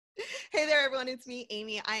Hey there, everyone. It's me,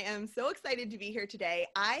 Amy. I am so excited to be here today.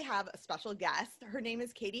 I have a special guest. Her name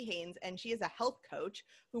is Haines, and she is a health coach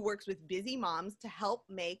who works with busy moms to help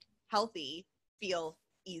make healthy feel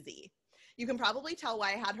easy. You can probably tell why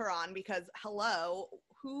I had her on because, hello,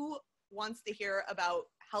 who wants to hear about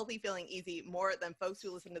healthy feeling easy more than folks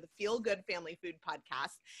who listen to the Feel Good Family Food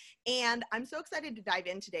podcast? And I'm so excited to dive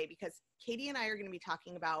in today because Katie and I are going to be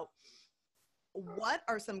talking about what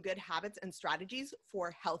are some good habits and strategies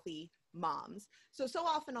for healthy moms. So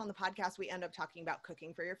often on the podcast, we end up talking about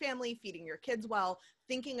cooking for your family, feeding your kids well,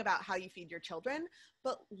 thinking about how you feed your children.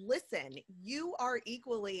 But listen, you are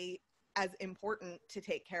equally as important to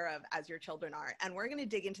take care of as your children are. And we're going to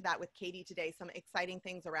dig into that with Katie today, some exciting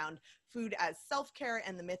things around food as self-care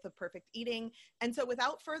and the myth of perfect eating. And so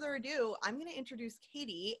without further ado, I'm going to introduce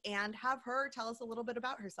Katie and have her tell us a little bit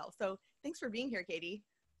about herself. So thanks for being here, Katie.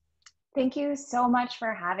 Thank you so much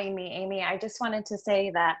for having me, Amy. I just wanted to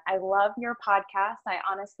say that I love your podcast. I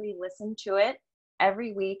honestly listen to it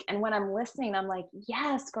every week. And when I'm listening, I'm like,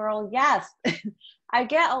 yes, girl, yes. I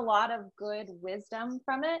get a lot of good wisdom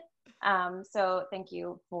from it. So thank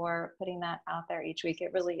you for putting that out there each week.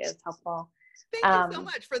 It really is helpful. Thank you so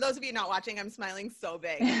much. For those of you not watching, I'm smiling so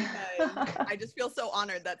big because I just feel so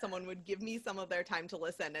honored that someone would give me some of their time to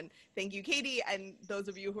listen. And thank you, Katie, and those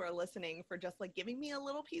of you who are listening for just like giving me a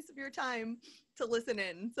little piece of your time to listen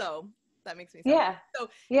in. So that makes me so happy. So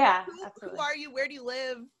who are you? Where do you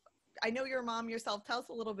live? I know you're a mom yourself. Tell us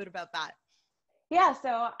a little bit about that. Yeah,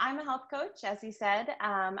 so I'm a health coach, as you said.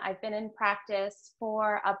 I've been in practice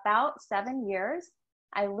for about 7 years.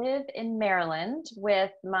 I live in Maryland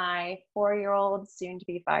with my 4-year-old, soon to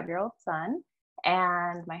be 5-year-old son,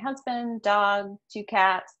 and my husband, dog, 2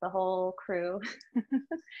 cats, the whole crew.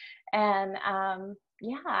 And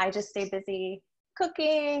I just stay busy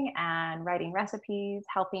cooking and writing recipes,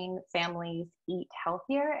 helping families eat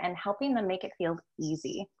healthier and helping them make it feel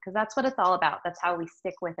easy, because that's what it's all about. That's how we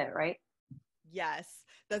stick with it, right? Yes,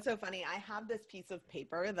 that's so funny. I have this piece of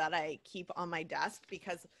paper that I keep on my desk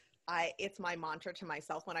because it's my mantra to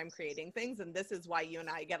myself when I'm creating things. And this is why you and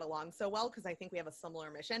I get along so well, because I think we have a similar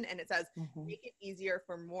mission. And it says, make it easier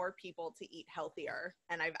for more people to eat healthier.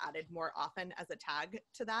 And I've added more often as a tag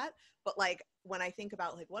to that. But like, when I think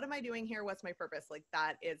about like, what am I doing here? What's my purpose? Like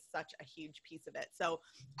that is such a huge piece of it. So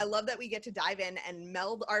I love that we get to dive in and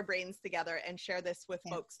meld our brains together and share this with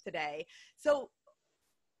folks today. So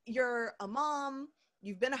you're a mom,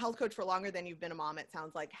 you've been a health coach for longer than you've been a mom, it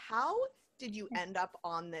sounds like. How did you end up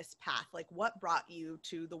on this path? Like what brought you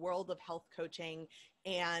to the world of health coaching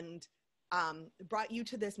and brought you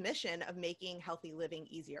to this mission of making healthy living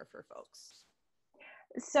easier for folks?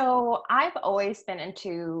 So I've always been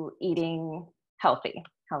into eating healthy.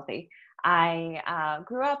 I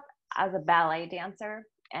grew up as a ballet dancer.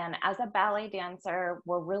 And as a ballet dancer,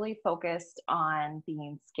 we're really focused on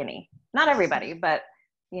being skinny. Not everybody, but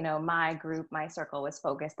my group, my circle was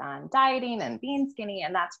focused on dieting and being skinny,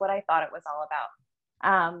 and that's what I thought it was all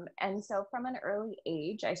about. And so from an early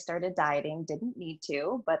age, I started dieting, didn't need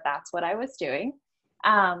to, but that's what I was doing.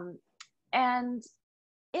 And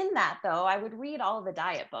in that, though, I would read all of the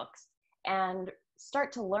diet books and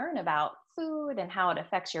start to learn about food and how it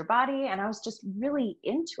affects your body. And I was just really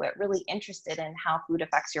into it, really interested in how food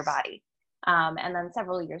affects your body. And then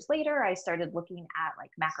several years later, I started looking at like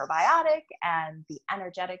macrobiotic and the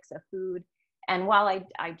energetics of food. And while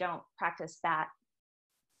I don't practice that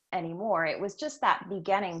anymore, it was just that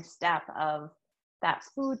beginning step of that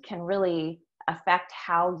food can really affect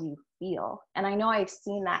how you feel. And I know I've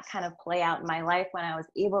seen that kind of play out in my life when I was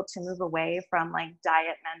able to move away from like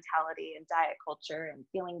diet mentality and diet culture and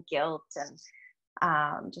feeling guilt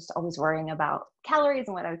and just always worrying about calories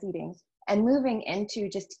and what I was eating, and moving into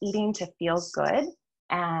just eating to feel good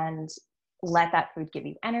and let that food give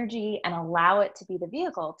you energy and allow it to be the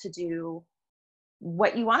vehicle to do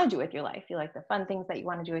what you want to do with your life. You like the fun things that you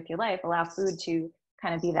want to do with your life, allow food to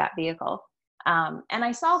kind of be that vehicle. And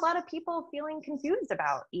I saw a lot of people feeling confused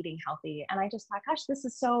about eating healthy. And I just thought, gosh,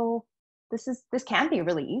 this can be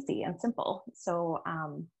really easy and simple. So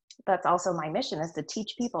that's also my mission, is to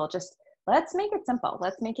teach people, just let's make it simple.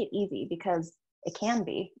 Let's make it easy, because it can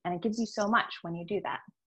be, and it gives you so much when you do that.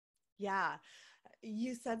 Yeah.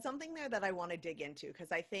 You said something there that I want to dig into,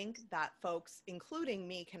 because I think that folks, including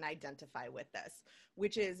me, can identify with this,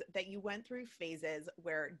 which is that you went through phases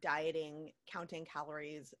where dieting, counting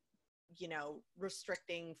calories,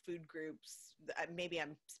 restricting food groups, maybe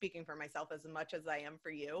I'm speaking for myself as much as I am for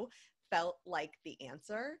you, felt like the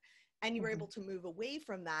answer. And you were able to move away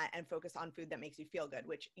from that and focus on food that makes you feel good,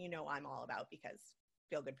 which I'm all about, because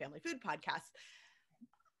Feel Good Family Food podcast.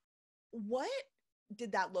 What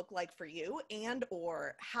did that look like for you? And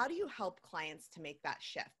or how do you help clients to make that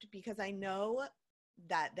shift? Because I know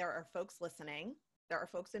that there are folks listening, there are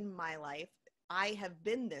folks in my life. I have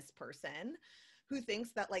been this person who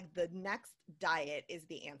thinks that like the next diet is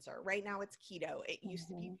the answer. Right now it's keto. It used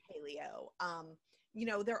to be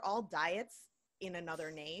paleo. They're all diets in another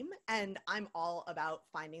name, and I'm all about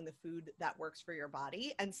finding the food that works for your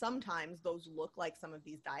body. And sometimes those look like some of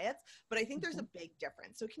these diets, but I think there's a big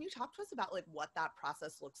difference. So can you talk to us about like what that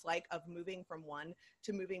process looks like of moving from one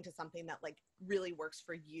to moving to something that like really works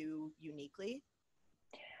for you uniquely?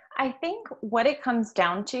 I think what it comes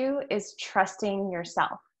down to is trusting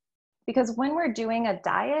yourself. Because when we're doing a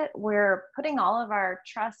diet, we're putting all of our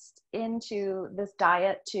trust into this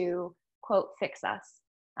diet to, quote, fix us,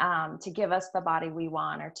 to give us the body we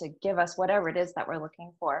want, or to give us whatever it is that we're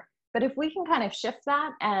looking for. But if we can kind of shift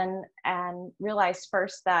that and realize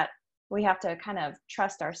first that we have to kind of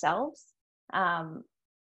trust ourselves,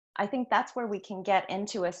 I think that's where we can get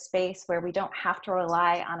into a space where we don't have to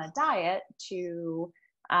rely on a diet to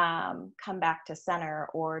come back to center,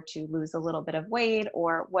 or to lose a little bit of weight,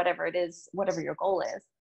 or whatever it is, whatever your goal is.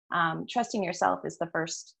 Trusting yourself is the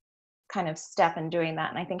first kind of step in doing that.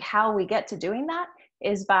 And I think how we get to doing that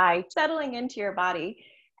is by settling into your body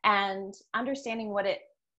and understanding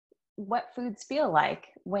what foods feel like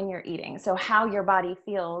when you're eating. So how your body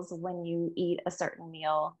feels when you eat a certain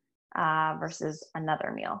meal versus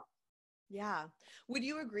another meal. Yeah. Would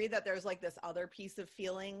you agree that there's like this other piece of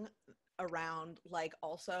feeling around like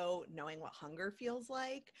also knowing what hunger feels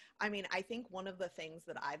like? I mean, I think one of the things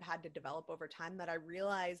that I've had to develop over time that I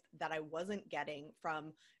realized that I wasn't getting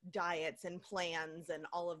from diets and plans and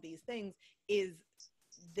all of these things is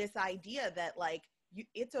this idea that like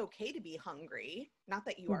it's okay to be hungry. Not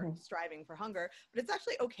that you are striving for hunger, but it's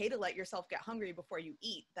actually okay to let yourself get hungry before you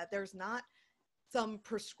eat. That there's not some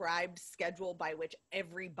prescribed schedule by which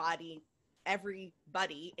everybody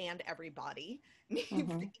and everybody needs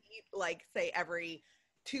to eat like say every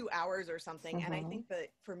 2 hours or something. And I think that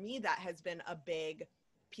for me that has been a big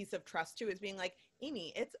piece of trust too, is being like,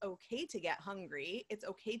 Amy, it's okay to get hungry, it's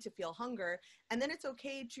okay to feel hunger, and then it's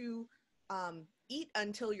okay to eat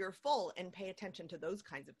until you're full, and pay attention to those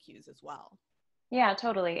kinds of cues as well. Yeah,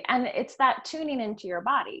 totally. And it's that tuning into your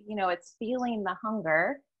body. It's feeling the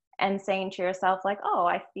hunger and saying to yourself, like, oh,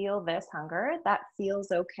 I feel this hunger. That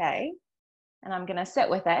feels okay. And I'm going to sit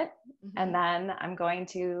with it. And then I'm going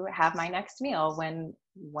to have my next meal when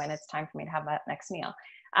it's time for me to have that next meal.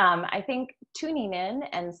 I think tuning in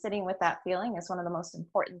and sitting with that feeling is one of the most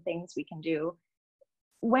important things we can do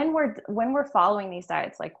when we're following these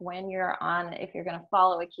diets. Like if you're going to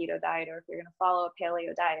follow a keto diet, or if you're going to follow a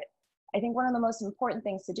paleo diet, I think one of the most important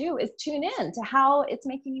things to do is tune in to how it's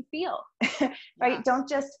making you feel. Right? Yeah. Don't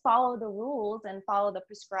just follow the rules and follow the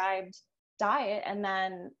prescribed diet and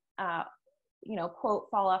then quote,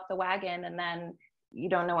 fall off the wagon, and then you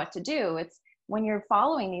don't know what to do. It's when you're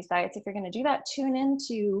following these diets, if you're going to do that, tune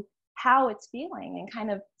into how it's feeling and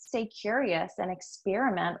kind of stay curious and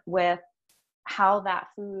experiment with how that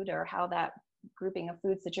food, or how that grouping of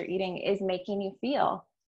foods that you're eating, is making you feel.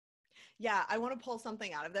 Yeah, I want to pull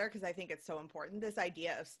something out of there because I think it's so important. This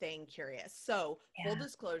idea of staying curious. So, full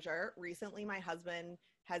disclosure, recently my husband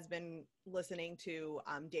has been listening to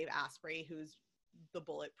Dave Asprey, who's the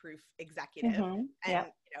Bulletproof executive. And,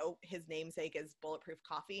 Yep. his namesake is Bulletproof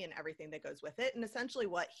Coffee and everything that goes with it. And essentially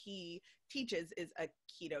what he teaches is a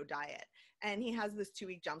keto diet. And he has this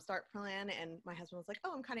 2-week jumpstart plan. And my husband was like,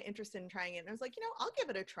 oh, I'm kind of interested in trying it. And I was like, I'll give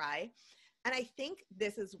it a try. And I think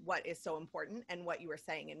this is what is so important, and what you were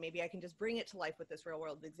saying, and maybe I can just bring it to life with this real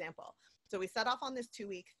world example. So we set off on this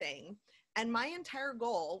 2-week thing, and my entire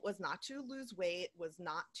goal was not to lose weight, was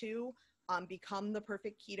not to become the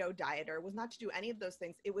perfect keto dieter, was not to do any of those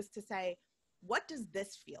things. It was to say, what does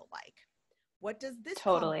this feel like? What does this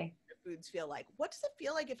Totally. foods feel like? What does it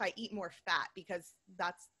feel like if I eat more fat? Because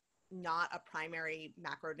that's not a primary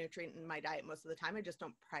macronutrient in my diet most of the time. I just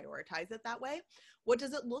don't prioritize it that way. What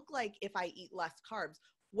does it look like if I eat less carbs?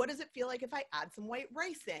 What does it feel like if I add some white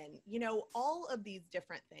rice in? All of these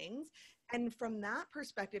different things. And from that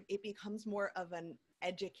perspective, it becomes more of an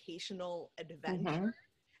educational adventure.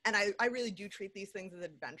 And I really do treat these things as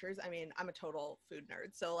adventures. I mean, I'm a total food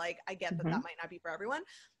nerd, so like I get that might not be for everyone,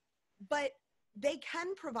 but they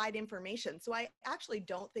can provide information. So I actually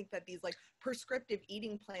don't think that these like prescriptive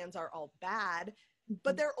eating plans are all bad,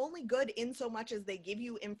 but they're only good in so much as they give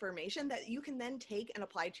you information that you can then take and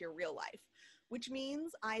apply to your real life, which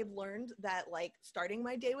means I've learned that like starting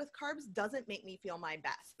my day with carbs doesn't make me feel my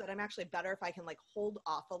best, that I'm actually better if I can like hold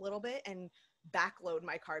off a little bit and backload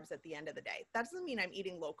my carbs at the end of the day. That doesn't mean I'm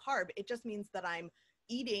eating low carb. It just means that I'm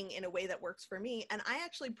eating in a way that works for me. And I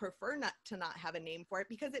actually prefer not to not have a name for it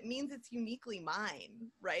because it means it's uniquely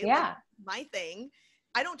mine, right? Like Yeah. my thing.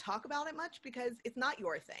 I don't talk about it much because it's not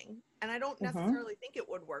your thing. And I don't Mm-hmm. necessarily think it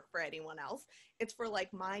would work for anyone else. It's for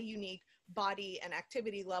like my unique body and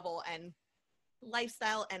activity level and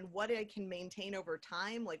lifestyle and what I can maintain over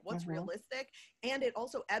time, like what's Mm-hmm. realistic. And it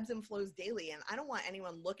also ebbs and flows daily. And I don't want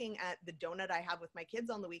anyone looking at the donut I have with my kids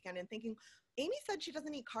on the weekend and thinking, Amy said she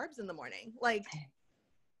doesn't eat carbs in the morning. Like,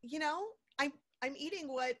 you know, I'm eating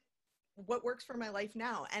what works for my life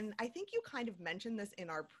now. And I think you kind of mentioned this in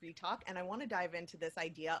our pre-talk, and I want to dive into this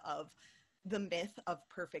idea of the myth of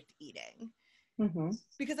perfect eating Mm-hmm.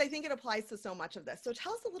 because I think it applies to so much of this. So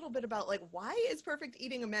tell us a little bit about like, why is perfect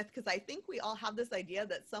eating a myth? Because I think we all have this idea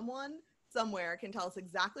that someone somewhere can tell us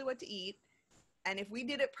exactly what to eat. And if we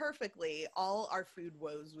did it perfectly, all our food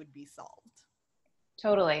woes would be solved.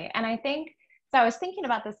 Totally. And I think, so I was thinking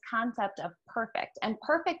about this concept of perfect, and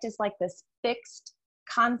perfect is like this fixed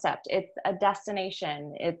concept. It's a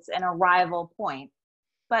destination, it's an arrival point.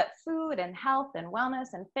 But food and health and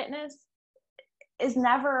wellness and fitness is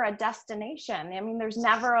never a destination. I mean, there's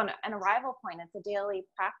never an arrival point. It's a daily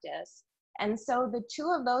practice. And so the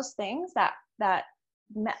two of those things, that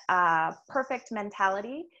perfect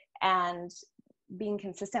mentality and being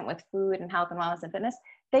consistent with food and health and wellness and fitness,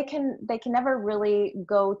 they can never really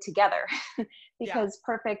go together Yeah. because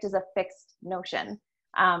perfect is a fixed notion.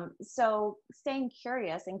 So staying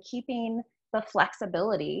curious and keeping the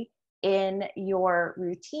flexibility in your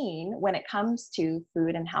routine when it comes to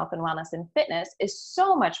food and health and wellness and fitness is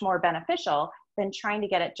so much more beneficial than trying to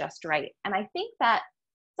get it just right. And I think that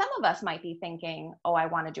some of us might be thinking, oh, I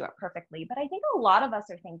want to do it perfectly. But I think a lot of us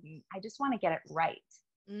are thinking, I just want to get it right.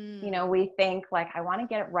 Mm, We think like, I want to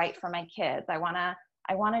get it right for my kids. I want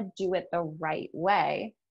to do it the right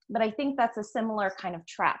way. But I think that's a similar kind of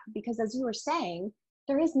trap because, as you were saying,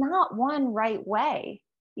 there is not one right way,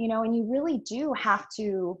 and you really do have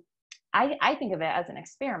to. I think of it as an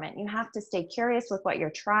experiment. You have to stay curious with what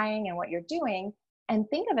you're trying and what you're doing, and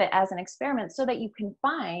think of it as an experiment so that you can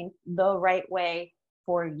find the right way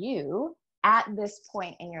for you at this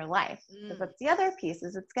point in your life. Because mm. that's the other piece,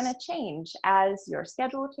 is it's going to change as your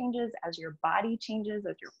schedule changes, as your body changes,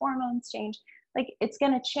 as your hormones change. Like, it's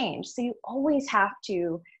going to change. So you always have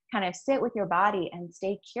to kind of sit with your body and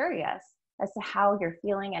stay curious as to how you're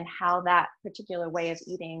feeling and how that particular way of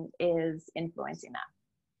eating is influencing that.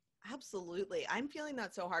 Absolutely. I'm feeling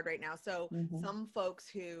that so hard right now. So Mm-hmm. some folks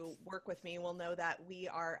who work with me will know that we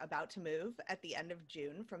are about to move at the end of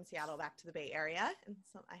June from Seattle back to the Bay Area. And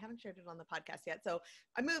so I haven't shared it on the podcast yet. So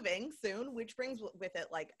I'm moving soon, which brings with it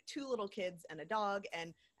like 2 little kids and a dog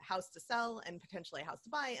and a house to sell and potentially a house to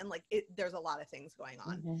buy. And like there's a lot of things going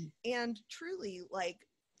on. Mm-hmm. And truly, like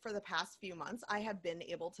for the past few months, I have been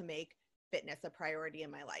able to make fitness a priority in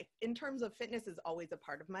my life. In terms of fitness is always a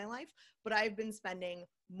part of my life, but I've been spending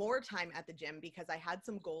more time at the gym because I had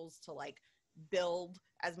some goals to like build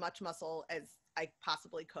as much muscle as I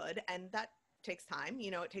possibly could. And that takes time.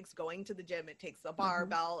 It takes going to the gym, it takes a Mm-hmm.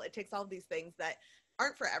 barbell, it takes all of these things that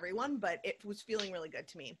aren't for everyone, but it was feeling really good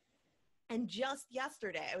to me. And just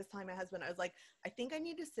yesterday, I was telling my husband, I was like, I think I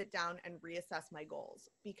need to sit down and reassess my goals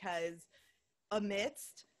because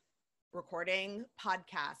amidst recording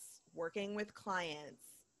podcasts, working with clients,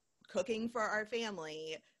 cooking for our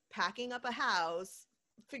family, packing up a house,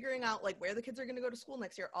 figuring out like where the kids are going to go to school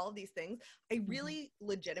next year, all of these things, I Mm-hmm. really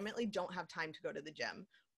legitimately don't have time to go to the gym.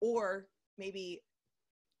 Or maybe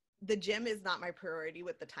the gym is not my priority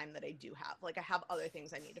with the time that I do have. Like I have other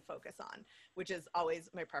things I need to focus on, which is always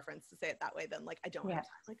my preference to say it that way than like I don't have Yeah.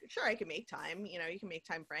 time. Like sure, I can make time, you can make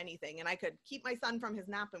time for anything, and I could keep my son from his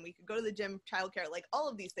nap and we could go to the gym, childcare, like all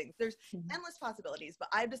of these things. There's Mm-hmm. endless possibilities, but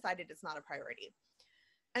I've decided it's not a priority.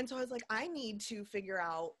 And so I was like, I need to figure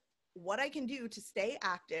out what I can do to stay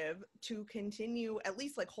active, to continue at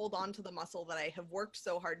least like hold on to the muscle that I have worked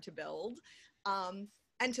so hard to build.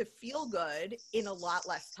 And to feel good in a lot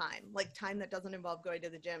less time, like time that doesn't involve going to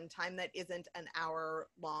the gym, time that isn't an hour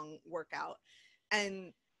long workout.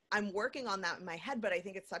 And I'm working on that in my head, but I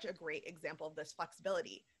think it's such a great example of this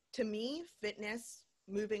flexibility. To me, fitness,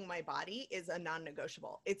 moving my body is a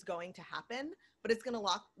non-negotiable. It's going to happen, but it's going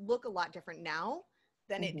to look a lot different now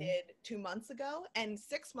than it Mm-hmm. did 2 months ago. And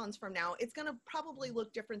 6 months from now, it's going to probably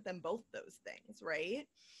look different than both those things, right?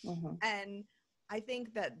 Mm-hmm. And I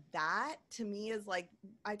think that to me is like,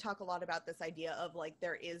 I talk a lot about this idea of like,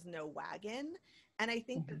 there is no wagon. And I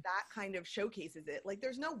think Mm-hmm. that kind of showcases it. Like,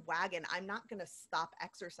 there's no wagon. I'm not going to stop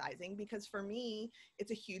exercising because for me,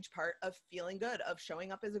 it's a huge part of feeling good, of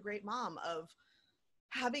showing up as a great mom, of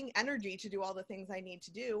having energy to do all the things I need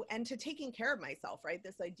to do and to taking care of myself, right?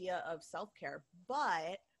 This idea of self-care,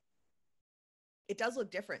 but it does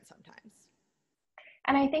look different sometimes.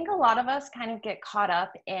 And I think a lot of us kind of get caught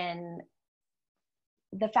up in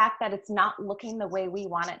the fact that it's not looking the way we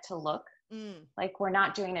want it to look. Like we're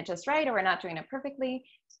not doing it just right, or we're not doing it perfectly.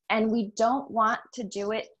 And we don't want to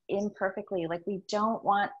do it imperfectly. Like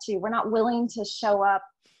we're not willing to show up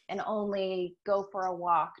and only go for a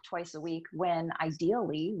walk twice a week, when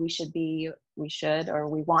ideally we should, or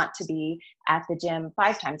we want to be at the gym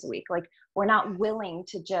 5 times a week. Like we're not willing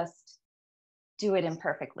to just do it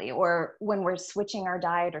imperfectly. Or when we're switching our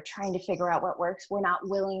diet or trying to figure out what works, we're not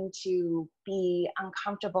willing to be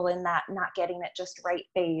uncomfortable in that not getting it just right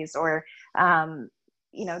phase, or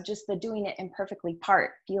just the doing it imperfectly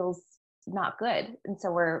part feels not good, and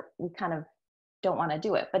so we kind of don't want to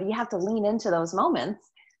do it. But you have to lean into those moments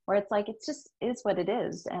where it's like, it's just is what it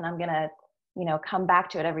is, and I'm gonna come back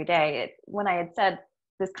to it every day. When I had said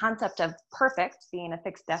this concept of perfect being a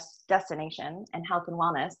fixed destination, and health and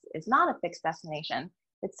wellness is not a fixed destination,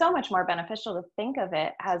 it's so much more beneficial to think of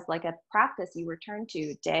it as like a practice you return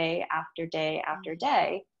to day after day after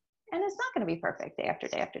day. And it's not going to be perfect day after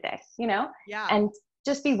day after day, Yeah. and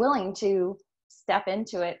just be willing to step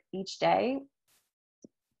into it each day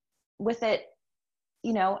with it,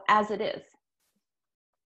 as it is.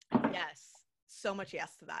 Yes. So much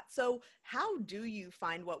yes to that. So how do you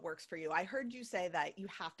find what works for you? I heard you say that you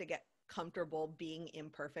have to get comfortable being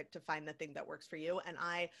imperfect to find the thing that works for you. And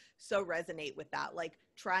I so resonate with that. Like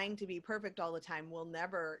trying to be perfect all the time will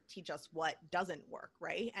never teach us what doesn't work,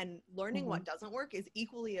 right? And learning what doesn't work is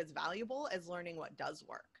equally as valuable as learning what does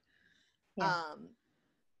work. Yeah.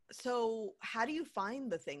 So how do you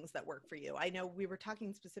find the things that work for you? I know we were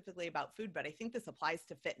talking specifically about food, but I think this applies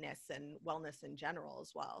to fitness and wellness in general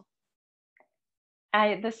as well.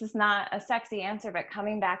 This is not a sexy answer, but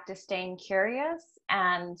coming back to staying curious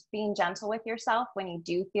and being gentle with yourself when you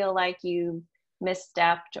do feel like you've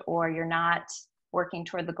misstepped, or you're not working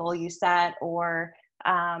toward the goal you set, or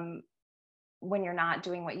when you're not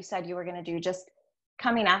doing what you said you were going to do, just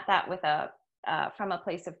coming at that with from a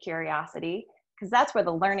place of curiosity, because that's where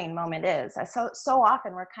the learning moment is. So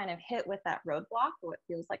often we're kind of hit with that roadblock, or what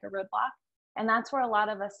feels like a roadblock, and that's where a lot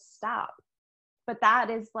of us stop. But that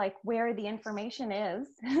is like where the information is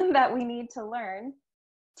that we need to learn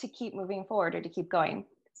to keep moving forward, or to keep going.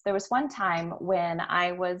 So there was one time when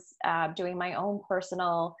I was doing my own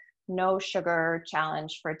personal no sugar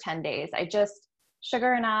challenge for 10 days.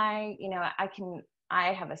 Sugar and I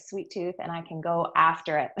have a sweet tooth and I can go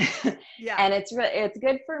after it. Yeah. And it's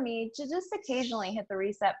good for me to just occasionally hit the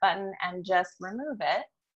reset button and just remove it,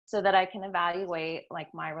 so that I can evaluate like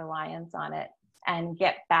my reliance on it and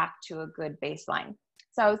get back to a good baseline.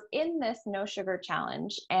 So I was in this no sugar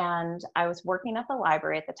challenge, and I was working at the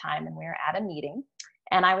library at the time, and we were at a meeting,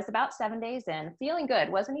 and I was about 7 days in, feeling good,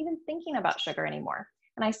 wasn't even thinking about sugar anymore.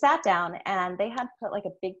 And I sat down, and they had put like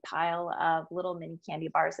a big pile of little mini candy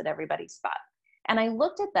bars at everybody's spot. And I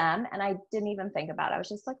looked at them and I didn't even think about it. I was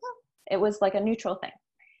just like, oh, it was like a neutral thing.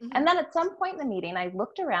 And then at some point in the meeting, I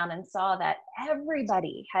looked around and saw that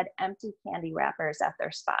everybody had empty candy wrappers at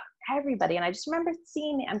their spot. Everybody. And I just remember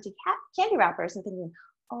seeing the empty candy wrappers and thinking,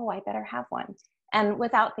 oh, I better have one. And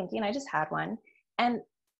without thinking, I just had one. And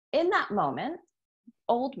in that moment,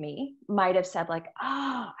 old me might have said like,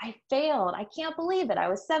 oh, I failed. I can't believe it. I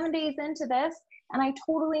was 7 days into this and I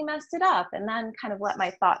totally messed it up. And then kind of let my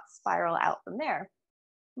thoughts spiral out from there.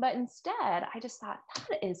 But instead, I just thought,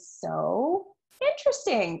 that is so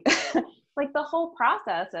interesting. Like the whole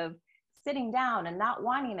process of sitting down and not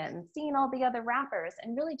wanting it and seeing all the other wrappers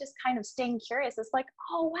and really just kind of staying curious. It's like,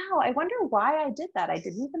 oh, wow, I wonder why I did that. I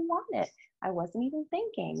didn't even want it. I wasn't even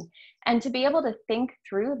thinking. And to be able to think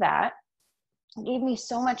through that gave me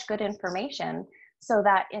so much good information, so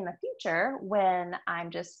that in the future, when I'm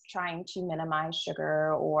just trying to minimize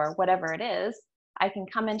sugar or whatever it is, I can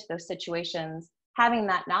come into those situations having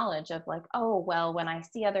that knowledge of like, oh, well, when I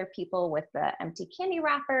see other people with the empty candy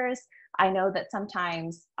wrappers, I know that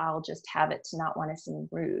sometimes I'll just have it to not want to seem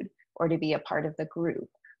rude, or to be a part of the group,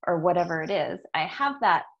 or whatever it is. I have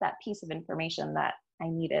that piece of information that I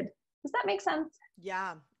needed. Does that make sense?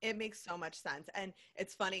 Yeah, it makes so much sense. And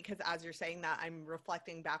it's funny because as you're saying that, I'm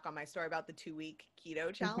reflecting back on my story about the 2-week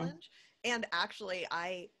keto challenge. And actually,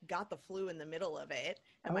 I got the flu in the middle of it,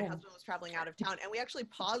 and my husband was traveling out of town, and we actually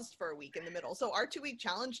paused for a week in the middle. So our 2-week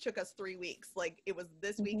challenge took us 3 weeks. Like it was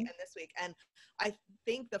this week and this week. And I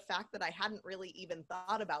think the fact that I hadn't really even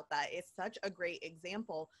thought about that is such a great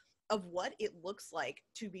example of what it looks like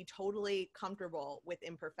to be totally comfortable with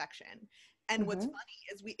imperfection. And what's Mm-hmm. funny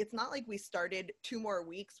is it's not like we started 2 more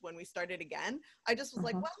weeks when we started again. I just was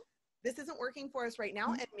like, Mm-hmm. well, this isn't working for us right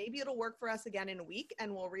now, and maybe it'll work for us again in a week,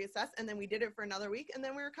 and we'll reassess. And then we did it for another week, and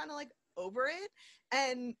then we were kind of like over it.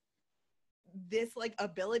 And this like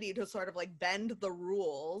ability to sort of like bend the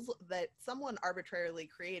rules that someone arbitrarily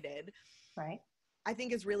created, Right. I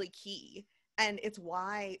think is really key. And it's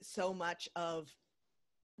why so much of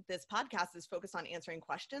this podcast is focused on answering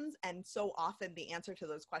questions. And so often the answer to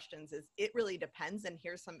those questions is it really depends. And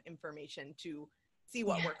here's some information to see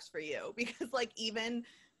what Yeah. works for you. Because like even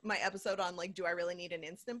my episode on like, do I really need an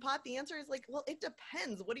Instant Pot? The answer is like, well, it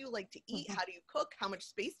depends. What do you like to eat? Mm-hmm. How do you cook? How much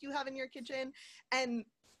space do you have in your kitchen? And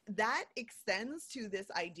that extends to this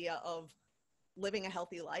idea of living a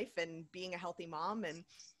healthy life and being a healthy mom. And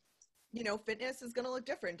you know, fitness is going to look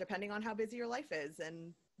different depending on how busy your life is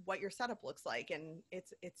and what your setup looks like. And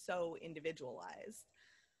it's so individualized.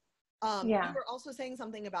 You Yeah. were also saying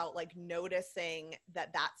something about like noticing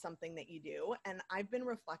that that's something that you do. And I've been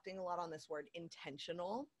reflecting a lot on this word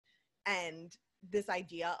intentional and this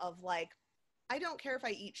idea of like, I don't care if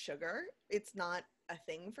I eat sugar. It's not a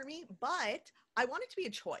thing for me, but I want it to be a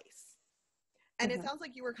choice. And it Mm-hmm. sounds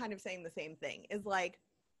like you were kind of saying the same thing, is like,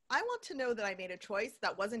 I want to know that I made a choice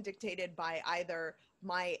that wasn't dictated by either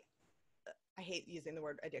my, I hate using the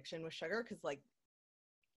word addiction with sugar because like,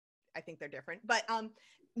 I think they're different, but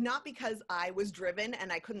not because I was driven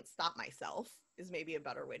and I couldn't stop myself is maybe a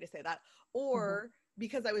better way to say that, Mm-hmm. or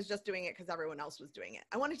because I was just doing it because everyone else was doing it.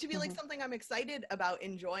 I want it to be like Mm-hmm. something I'm excited about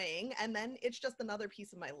enjoying, and then it's just another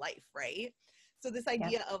piece of my life, right? So this Yeah.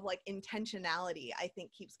 idea of like intentionality, I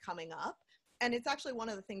think keeps coming up. And it's actually one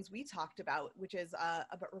of the things we talked about, which is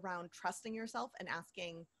about around trusting yourself and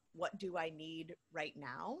asking, what do I need right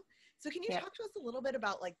now? So can you Yep. talk to us a little bit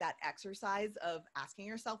about like that exercise of asking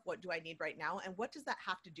yourself, what do I need right now? And what does that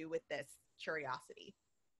have to do with this curiosity?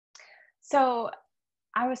 So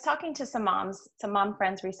I was talking to some moms, some mom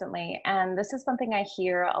friends recently, and this is something I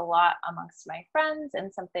hear a lot amongst my friends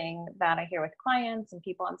and something that I hear with clients and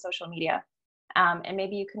people on social media. And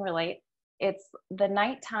maybe you can relate. It's the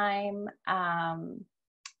nighttime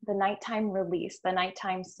release, the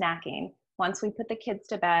nighttime snacking. Once we put the kids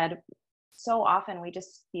to bed, so often we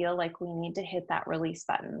just feel like we need to hit that release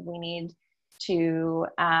button. We need to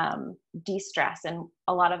de-stress. And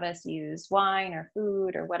a lot of us use wine or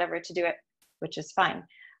food or whatever to do it, which is fine.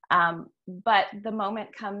 But the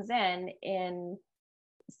moment comes in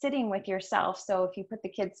sitting with yourself. So if you put the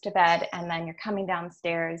kids to bed and then you're coming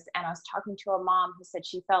downstairs, and I was talking to a mom who said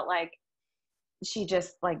she felt like she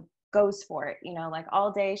just like goes for it, like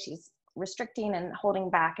all day she's restricting and holding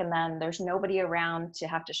back, and then there's nobody around to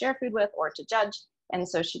have to share food with or to judge, and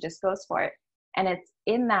so she just goes for it. And it's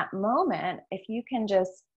in that moment, if you can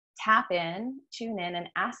just tap in, tune in, and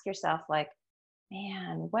ask yourself like,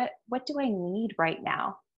 man, what do I need right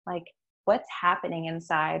now? Like, what's happening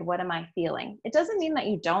inside? What am I feeling? It doesn't mean that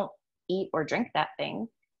you don't eat or drink that thing.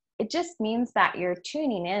 It just means that you're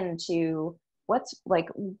tuning in to what's like,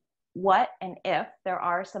 what and if there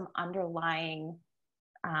are some underlying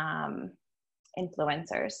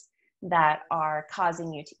influencers that are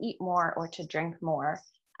causing you to eat more or to drink more,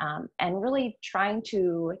 and really trying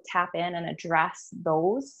to tap in and address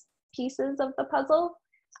those pieces of the puzzle.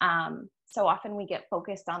 So often we get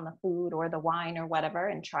focused on the food or the wine or whatever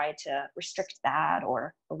and try to restrict that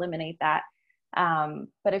or eliminate that.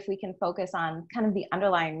 But if we can focus on kind of the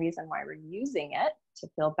underlying reason why we're using it to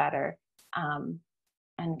feel better,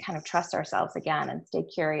 and kind of trust ourselves again and stay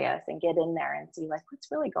curious and get in there and see like,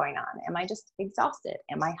 what's really going on? Am I just exhausted?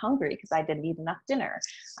 Am I hungry because I didn't eat enough dinner?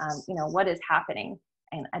 What is happening?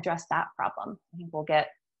 And address that problem. I think we'll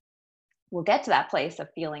get to that place of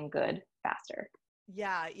feeling good faster.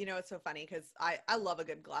 Yeah, it's so funny because I love a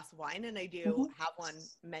good glass of wine, and I do Mm-hmm. have one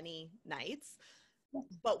many nights. Yeah.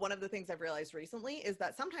 But one of the things I've realized recently is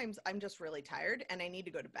that sometimes I'm just really tired and I need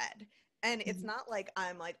to go to bed. And it's Mm-hmm. not like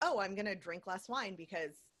I'm like, oh, I'm going to drink less wine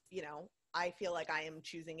because, I feel like I am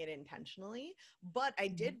choosing it intentionally. But I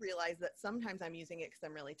did realize that sometimes I'm using it because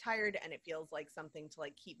I'm really tired and it feels like something to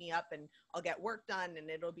like keep me up, and I'll get work done and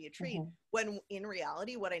it'll be a treat. Mm-hmm. When in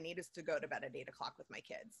reality, what I need is to go to bed at 8 o'clock with my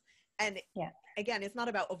kids. And Yeah. again, it's not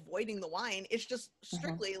about avoiding the wine. It's just Mm-hmm.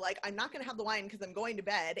 strictly like, I'm not going to have the wine because I'm going to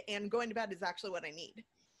bed, and going to bed is actually what I need.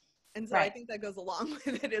 And so I Right. think that goes along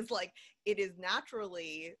with it, is like, it is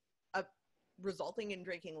naturally resulting in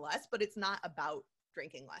drinking less, but it's not about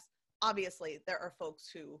drinking less. Obviously, there are folks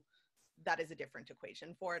who that is a different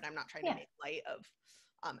equation for it. I'm not trying to Yeah. make light of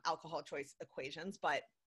alcohol choice equations, but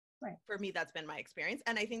Right. for me, that's been my experience.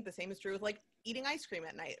 And I think the same is true with like eating ice cream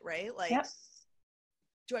at night, right? Yep. Like,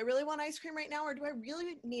 do I really want ice cream right now, or do I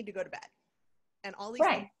really need to go to bed? And all these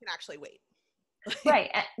Right. things can actually wait. Right.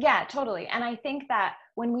 Yeah, totally. And I think that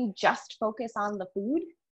when we just focus on the food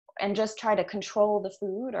and just try to control the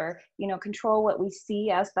food, or, control what we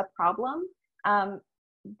see as the problem, um,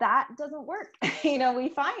 that doesn't work. We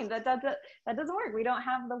find that doesn't work. We don't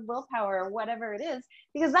have the willpower or whatever it is,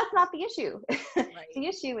 because that's not the issue. Right. The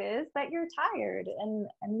issue is that you're tired, and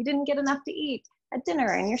you didn't get enough to eat at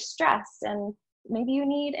dinner, and you're stressed, and maybe you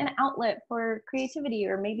need an outlet for creativity,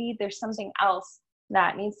 or maybe there's something else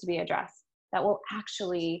that needs to be addressed that will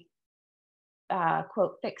actually,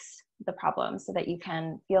 quote, fix the problem, so that you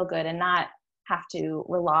can feel good and not have to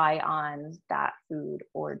rely on that food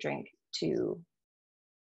or drink to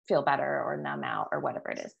feel better or numb out or whatever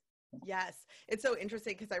it is. Yes. It's so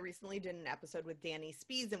interesting because I recently did an episode with Danny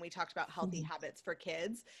Spees and we talked about healthy Mhm. habits for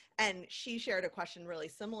kids. And she shared a question really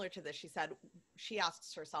similar to this. She said, she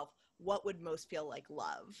asks herself, what would most feel like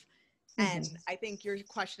love? And Mhm. I think your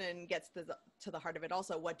question gets to the heart of it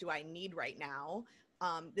also. What do I need right now?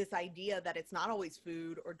 This idea that it's not always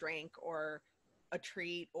food or drink or a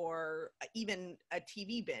treat or even a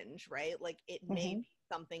TV binge, right? Like it may Mhm. be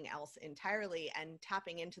something else entirely, and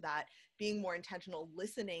tapping into that, being more intentional,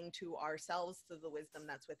 listening to ourselves, to the wisdom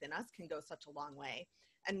that's within us, can go such a long way.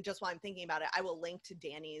 And just while I'm thinking about it, I will link to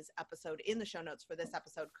Danny's episode in the show notes for this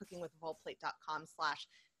episode.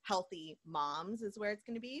 cookingwithafallplate.com/healthy moms is where it's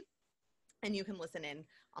going to be. And you can listen in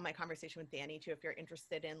on my conversation with Danny too, if you're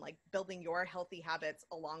interested in like building your healthy habits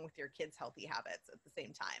along with your kids' healthy habits at the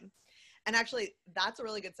same time. And actually, that's a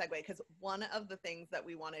really good segue, because one of the things that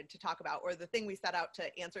we wanted to talk about, or the thing we set out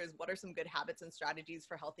to answer, is what are some good habits and strategies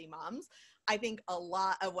for healthy moms? I think a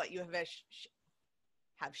lot of what you have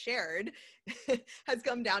shared has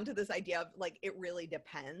come down to this idea of like, it really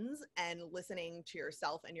depends, and listening to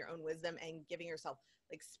yourself and your own wisdom and giving yourself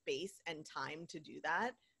like space and time to do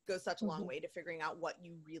that goes such a long Mhm. way to figuring out what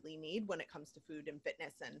you really need when it comes to food and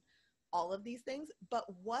fitness and all of these things. But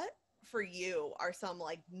what for you are some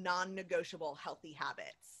like non-negotiable healthy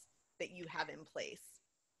habits that you have in place?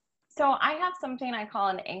 So I have something I call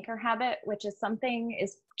an anchor habit, which is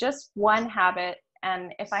just one habit.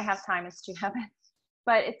 And if I have time, it's two habits.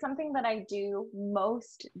 But it's something that I do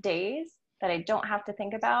most days that I don't have to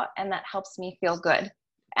think about, and that helps me feel good. Okay.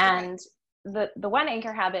 And the one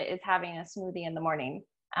anchor habit is having a smoothie in the morning,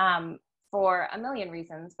 um, for a million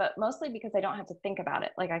reasons, but mostly because I don't have to think about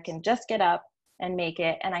it. Like I can just get up and make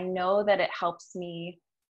it. And I know that it helps me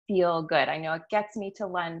feel good. I know it gets me to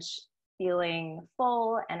lunch feeling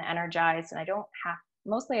full and energized. And I don't have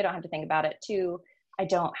to think about it too. I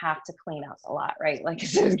don't have to clean up a lot, right? Like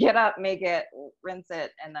just get up, make it, rinse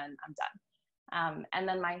it, and then I'm done. And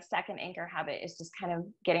then my second anchor habit is just kind of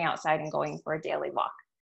getting outside and going for a daily walk.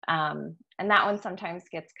 And that one sometimes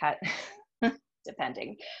gets cut,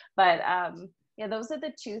 depending. But yeah, those are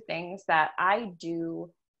the two things that I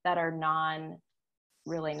do that are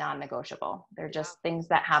really non-negotiable. They're Yeah. just things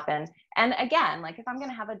that happen. And again, like if I'm going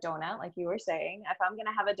to have a donut, like you were saying, if I'm going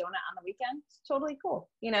to have a donut on the weekend, it's totally cool.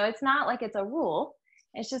 It's not like it's a rule.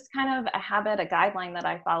 It's just kind of a habit, a guideline that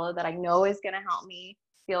I follow that I know is going to help me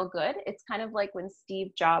feel good. It's kind of like when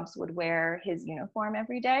Steve Jobs would wear his uniform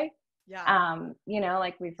every day. Yeah.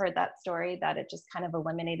 Like we've heard that story, that it just kind of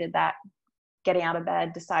eliminated that getting out of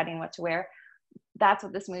bed, deciding what to wear. That's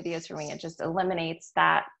what this smoothie is for me. It just eliminates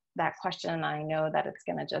that question, and I know that it's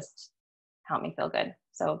going to just help me feel good.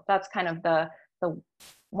 So that's kind of the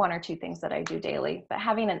one or two things that I do daily. But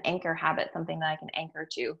having an anchor habit, something that I can anchor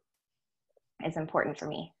to, is important for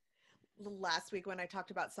me. Last week when I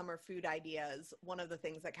talked about summer food ideas, one of the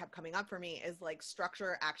things that kept coming up for me is like,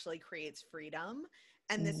 structure actually creates freedom.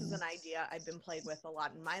 And this is Mm. an idea I've been playing with a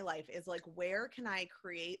lot in my life, is like, where can I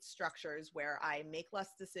create structures where I make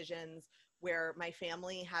less decisions, where my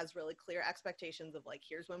family has really clear expectations of like,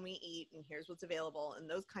 here's when we eat and here's what's available and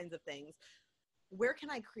those kinds of things. Where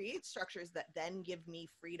can I create structures that then give me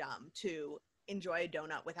freedom to enjoy a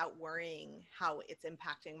donut without worrying how it's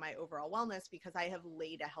impacting my overall wellness because I have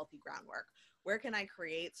laid a healthy groundwork? Where can I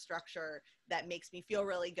create structure that makes me feel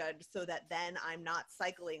really good so that then I'm not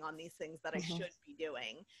cycling on these things that I Mhm. should be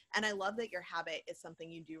doing? And I love that your habit is something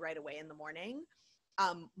you do right away in the morning.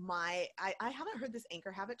 I haven't heard this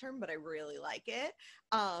anchor habit term, but I really like it.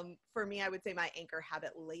 For me, I would say my anchor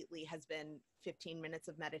habit lately has been 15 minutes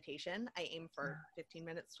of meditation. I aim for 15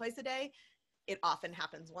 minutes twice a day. It often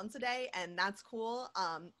happens once a day, and that's cool.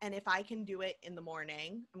 And if I can do it in the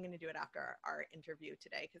morning, I'm going to do it after our interview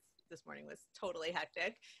today, because this morning was totally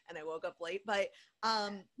hectic and I woke up late. But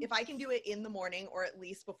if I can do it in the morning, or at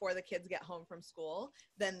least before the kids get home from school,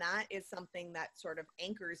 then that is something that sort of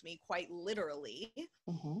anchors me quite literally.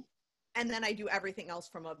 Mhm. And then I do everything else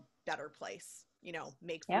from a better place,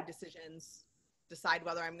 make food Yep. decisions, decide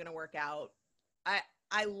whether I'm going to work out,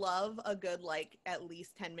 I love a good, like, at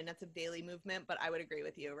least 10 minutes of daily movement, but I would agree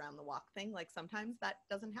with you around the walk thing. Like, sometimes that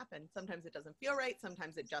doesn't happen. Sometimes it doesn't feel right.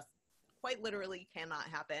 Sometimes it just quite literally cannot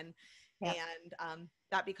happen. Yeah. And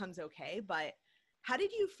that becomes okay. But how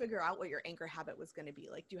did you figure out what your anchor habit was going to be?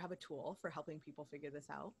 Like, do you have a tool for helping people figure this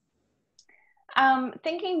out?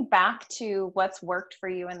 Thinking back to what's worked for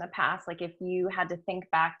you in the past, like if you had to think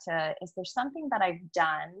back to, is there something that I've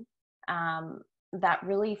done that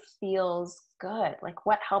really feels good? Like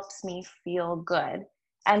what helps me feel good?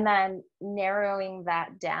 And then narrowing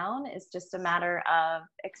that down is just a matter of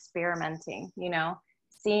experimenting,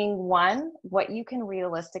 seeing what you can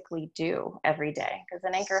realistically do every day. Because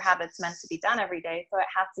an anchor habit's meant to be done every day. So it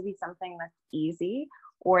has to be something that's easy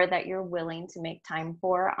or that you're willing to make time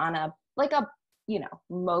for on a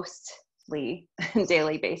mostly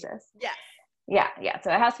daily basis. Yes. Yeah.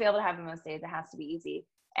 So it has to be able to happen most days. It has to be easy.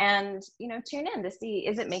 And, tune in to see,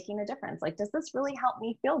 is it making a difference? Like, does this really help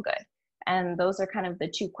me feel good? And those are kind of the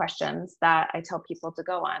two questions that I tell people to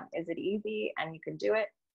go on. Is it easy and you can do it?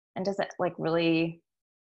 And does it like really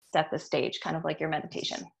set the stage, kind of like your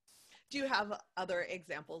meditation? Do you have other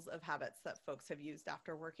examples of habits that folks have used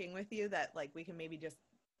after working with you that like we can maybe just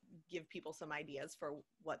give people some ideas for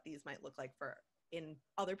what these might look like for in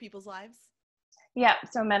other people's lives? Yeah,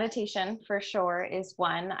 so meditation for sure is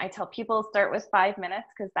one. I tell people start with 5 minutes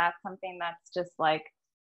because that's something that's just like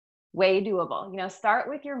way doable. Start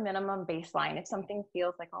with your minimum baseline. If something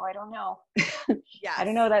feels like, oh, I don't know, I don't Yes.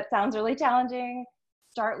 know, that sounds really challenging.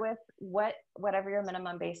 Start with whatever your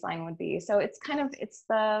minimum baseline would be. So it's kind of it's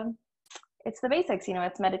the basics.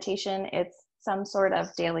 It's meditation. It's some sort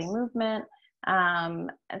of daily movement,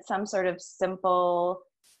 and some sort of simple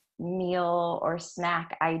meal or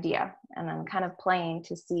snack idea, and then kind of playing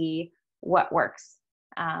to see what works.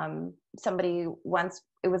 Somebody once,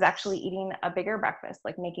 it was actually eating a bigger breakfast,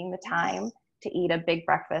 like making the time to eat a big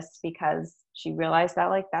breakfast because she realized that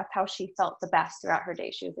like that's how she felt the best throughout her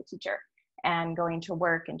day. She was a teacher and going to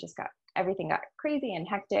work and just everything got crazy and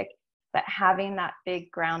hectic. But having that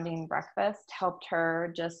big grounding breakfast helped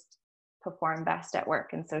her just perform best at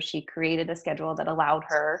work. And so she created a schedule that allowed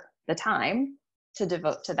her the time to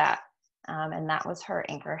devote to that. And that was her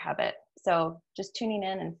anchor habit. So just tuning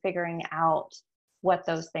in and figuring out what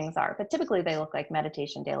those things are. But typically they look like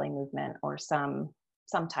meditation, daily movement, or some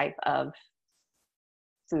type of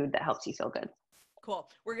food that helps you feel good. Cool.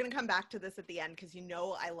 We're going to come back to this at the end because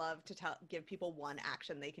I love to give people one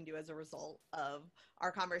action they can do as a result of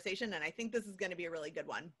our conversation. And I think this is going to be a really good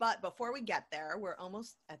one. But before we get there, we're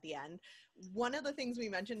almost at the end. One of the things we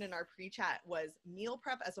mentioned in our pre-chat was meal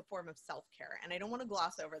prep as a form of self-care. And I don't want to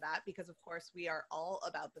gloss over that because, of course, we are all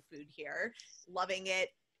about the food here, loving it,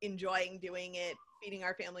 enjoying doing it, feeding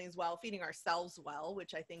our families well, feeding ourselves well,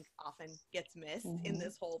 which I think often gets missed in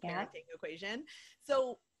this whole parenting equation.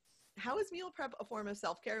 So how is meal prep a form of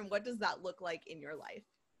self-care and what does that look like in your life?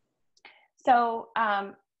 So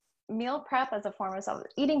meal prep as a form of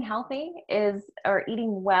eating healthy or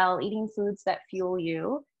eating well, eating foods that fuel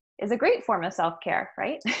you is a great form of self-care,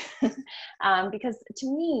 right? Because to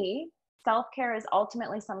me, self-care is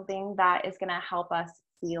ultimately something that is going to help us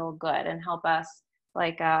feel good and help us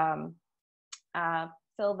like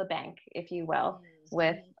fill the bank, if you will,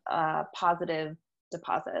 with positive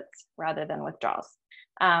deposits rather than withdrawals.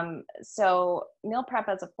 So meal prep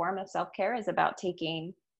as a form of self-care is about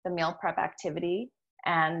taking the meal prep activity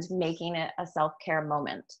and making it a self-care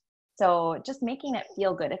moment. So just making it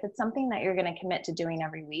feel good. If it's something that you're going to commit to doing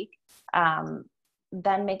every week,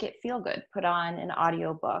 then make it feel good. Put on an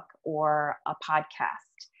audiobook or a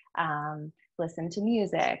podcast, listen to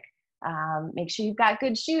music, make sure you've got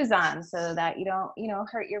good shoes on so that you don't,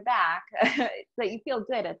 hurt your back, that you feel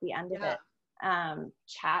good at the end of it.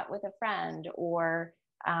 Chat with a friend or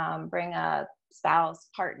bring a spouse,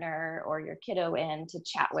 partner, or your kiddo in to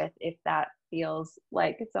chat with if that feels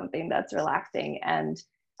like something that's relaxing and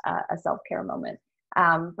a self-care moment.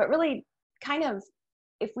 But really kind of,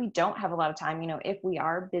 if we don't have a lot of time, if we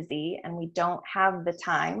are busy and we don't have the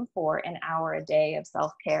time for an hour a day of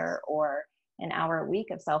self-care or an hour a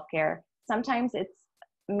week of self-care, sometimes it's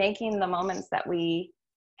making the moments that we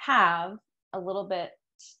have a little bit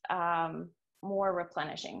more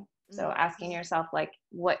replenishing. So asking yourself, like,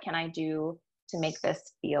 what can I do to make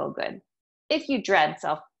this feel good? If you dread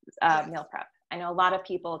meal prep. I know a lot of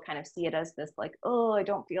people kind of see it as this like, oh, I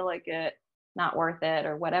don't feel like it, not worth it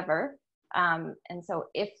or whatever. And so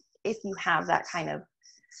if you have that kind of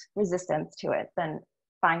resistance to it, then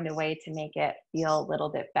find a way to make it feel a little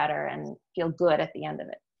bit better and feel good at the end of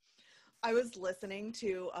it. I was listening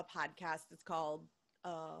to a podcast. It's called,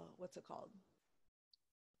 what's it called?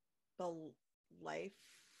 The Life.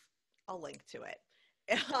 I'll link to it.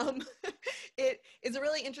 Um, it is a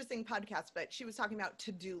really interesting podcast, but she was talking about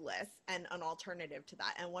to-do lists and an alternative to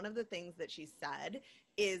that. And one of the things that she said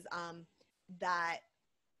is that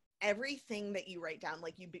everything that you write down,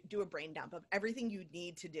 like you do a brain dump of everything you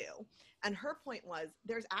need to do. And her point was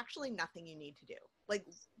there's actually nothing you need to do. Like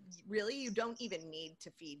really, you don't even need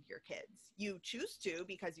to feed your kids. You choose to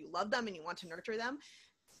because you love them and you want to nurture them.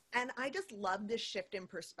 And I just love this shift in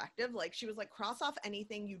perspective. Like she was like, cross off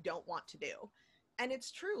anything you don't want to do. And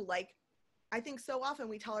it's true. Like I think so often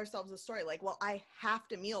we tell ourselves a story like, well, I have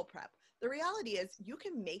to meal prep. The reality is you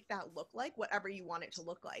can make that look like whatever you want it to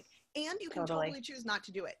look like. And you can Totally. totally choose not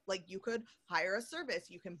to do it. Like you could hire a service,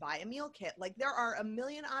 you can buy a meal kit. Like there are a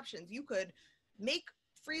million options. You could make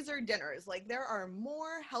freezer dinners. Like there are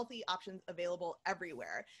more healthy options available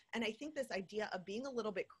everywhere. And I think this idea of being a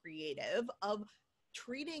little bit creative, of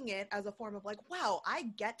treating it as a form of like, wow, I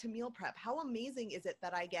get to meal prep. How amazing is it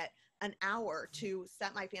that I get an hour to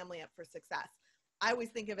set my family up for success? I always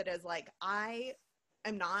think of it as like, I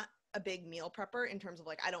am not a big meal prepper in terms of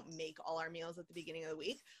like, I don't make all our meals at the beginning of the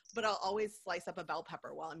week, but I'll always slice up a bell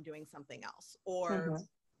pepper while I'm doing something else. Or, Mm-hmm.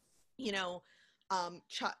 you know,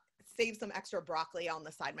 save some extra broccoli on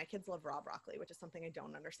the side. My kids love raw broccoli, which is something I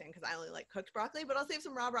don't understand because I only like cooked broccoli, but I'll save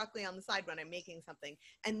some raw broccoli on the side when I'm making something.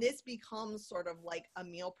 And this becomes sort of like a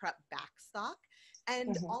meal prep backstock.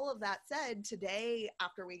 And Mm-hmm. all of that said, today,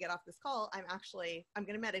 after we get off this call, I'm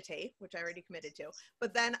going to meditate, which I already committed to,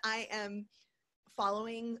 but then I am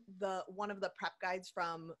following one of the prep guides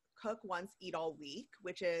from Cook Once, Eat All Week,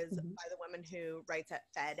 which is Mm-hmm. by the woman who writes at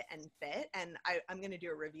Fed and Fit. And I'm going to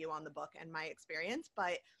do a review on the book and my experience,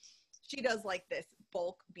 but she does like this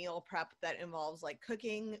bulk meal prep that involves like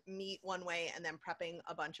cooking meat one way and then prepping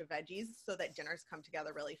a bunch of veggies so that dinners come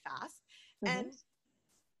together really fast. Mm-hmm. And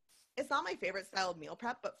it's not my favorite style of meal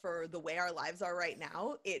prep, but for the way our lives are right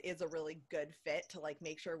now, it is a really good fit to like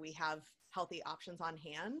make sure we have healthy options on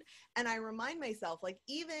hand. And I remind myself, like,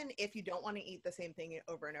 even if you don't want to eat the same thing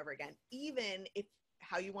over and over again, even if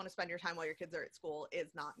how you want to spend your time while your kids are at school is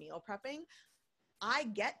not meal prepping, I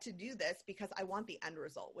get to do this because I want the end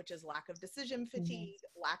result, which is lack of decision Mm-hmm. fatigue,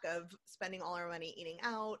 lack of spending all our money eating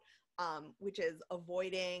out, which is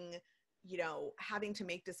avoiding, having to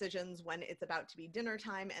make decisions when it's about to be dinner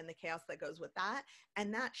time and the chaos that goes with that.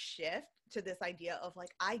 And that shift to this idea of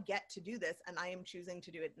like, I get to do this and I am choosing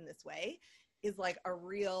to do it in this way is like a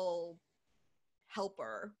real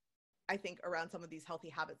helper, I think, around some of these healthy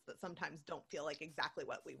habits that sometimes don't feel like exactly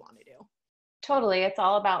what we want to do. Totally. It's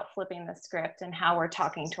all about flipping the script and how we're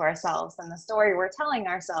talking to ourselves and the story we're telling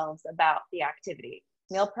ourselves about the activity.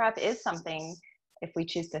 Meal prep is something, if we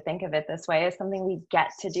choose to think of it this way, is something we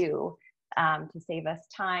get to do to save us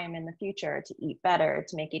time in the future, to eat better,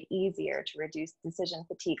 to make it easier, to reduce decision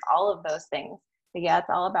fatigue, all of those things. But yeah, it's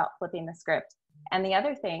all about flipping the script. And the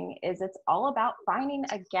other thing is it's all about finding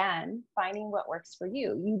what works for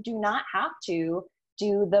you. You do not have to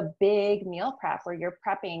do the big meal prep where you're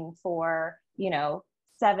prepping for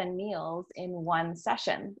 7 meals in one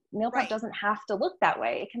session. Meal prep Right. doesn't have to look that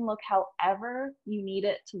way. It can look however you need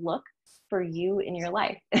it to look for you in your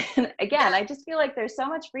life. And again, Yeah. I just feel like there's so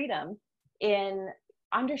much freedom in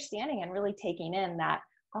understanding and really taking in that,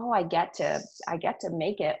 oh, I get to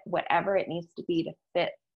make it whatever it needs to be to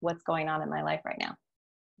fit what's going on in my life right now.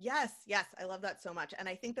 Yes, yes, I love that so much. And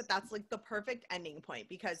I think that that's like the perfect ending point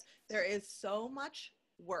because there is so much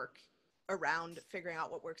work around figuring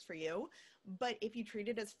out what works for you. But if you treat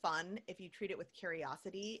it as fun, if you treat it with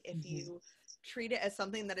curiosity, if Mm-hmm. you treat it as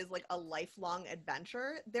something that is like a lifelong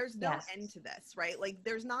adventure, there's no Yes. end to this, right? Like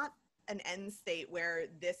there's not an end state where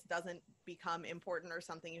this doesn't become important or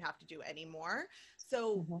something you have to do anymore.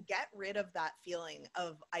 So Mm-hmm. get rid of that feeling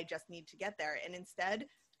of I just need to get there and instead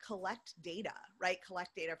collect data, right?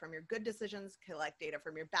 Collect data from your good decisions, collect data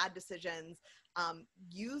from your bad decisions,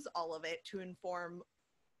 use all of it to inform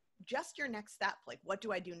just your next step. Like, what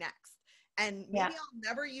do I do next? And Yeah. maybe I'll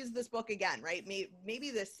never use this book again, right? Maybe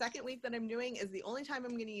the second week that I'm doing is the only time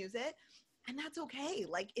I'm going to use it. And that's okay.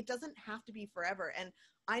 Like, it doesn't have to be forever. And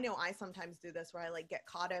I know I sometimes do this where I like get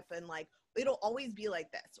caught up in like, it'll always be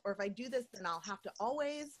like this. Or if I do this, then I'll have to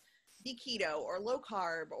always be keto or low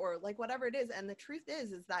carb or like whatever it is. And the truth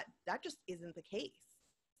is that that just isn't the case.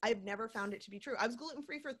 I've never found it to be true. I was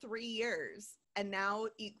gluten-free for 3 years and now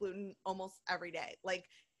eat gluten almost every day. Like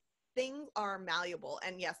things are malleable.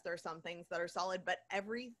 And yes, there are some things that are solid, but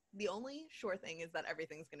the only sure thing is that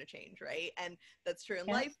everything's going to change, right? And that's true in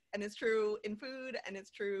Yeah. life and it's true in food and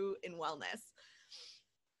it's true in wellness.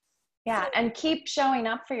 Yeah, So and keep showing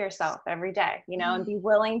up for yourself every day, and be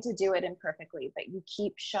willing to do it imperfectly, but you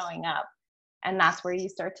keep showing up. And that's where you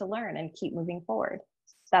start to learn and keep moving forward.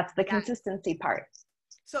 That's the Yeah. consistency part.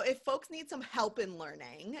 So if folks need some help in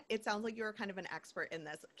learning, it sounds like you're kind of an expert in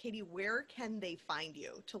this. Katie, where can they find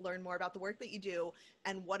you to learn more about the work that you do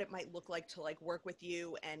and what it might look like to like work with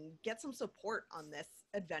you and get some support on this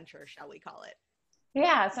adventure, shall we call it?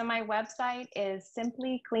 Yeah, so my website is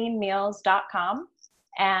simplycleanmeals.com,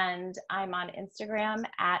 and I'm on Instagram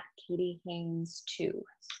at Katie Haines 2,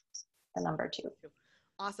 the number 2.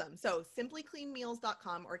 Awesome. So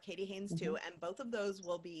simplycleanmeals.com or Katie Haines Mm-hmm. 2, and both of those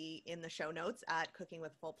will be in the show notes at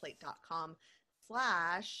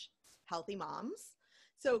cookingwithfullplate.com/healthy moms.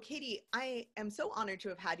 So Katie, I am so honored to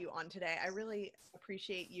have had you on today. I really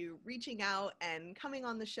appreciate you reaching out and coming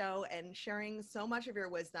on the show and sharing so much of your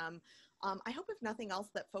wisdom. I hope if nothing else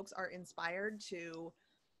that folks are inspired to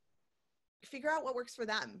figure out what works for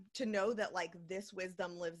them, to know that like this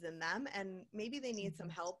wisdom lives in them and maybe they need some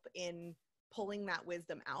help in pulling that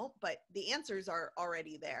wisdom out, but the answers are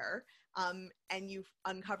already there. And you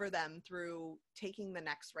uncover them through taking the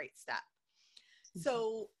next right step.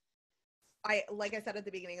 So like I said at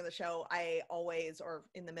the beginning of the show, I always, or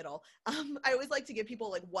in the middle, I always like to give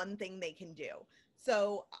people like one thing they can do.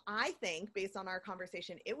 So I think based on our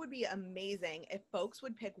conversation, it would be amazing if folks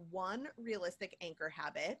would pick one realistic anchor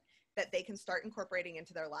habit that they can start incorporating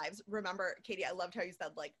into their lives. Remember, Katie, I loved how you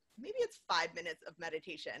said like, maybe it's 5 minutes of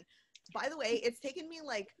meditation. By the way, it's taken me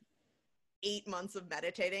like 8 months of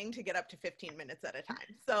meditating to get up to 15 minutes at a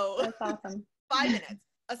time. So That's awesome. 5 minutes,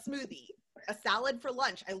 a smoothie, a salad for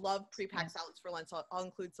lunch. I love pre-packed salads for lunch. So I'll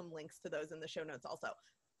include some links to those in the show notes also.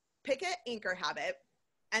 Pick an anchor habit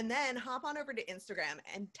and then hop on over to Instagram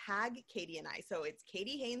and tag Katie and I. So it's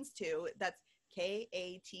Katie Haines 2. That's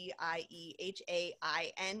KATIEHAINES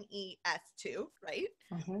 2, right?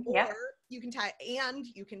 Yep. Or you can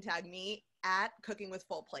tag me at Cooking with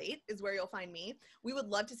Full Plate is where you'll find me. We would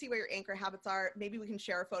love to see what your anchor habits are. Maybe we can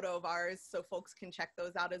share a photo of ours so folks can check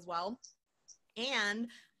those out as well. And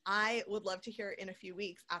I would love to hear in a few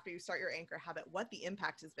weeks after you start your anchor habit what the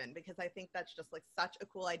impact has been, because I think that's just like such a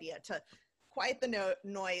cool idea to quiet the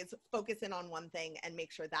noise, focus in on one thing, and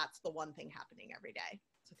make sure that's the one thing happening every day.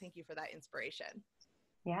 So thank you for that inspiration.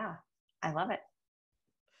 Yeah, I love it.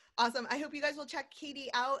 Awesome. I hope you guys will check Katie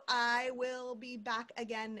out. I will be back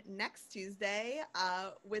again next Tuesday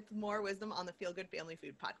with more wisdom on the Feel Good Family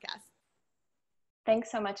Food podcast. Thanks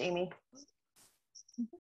so much, Amy.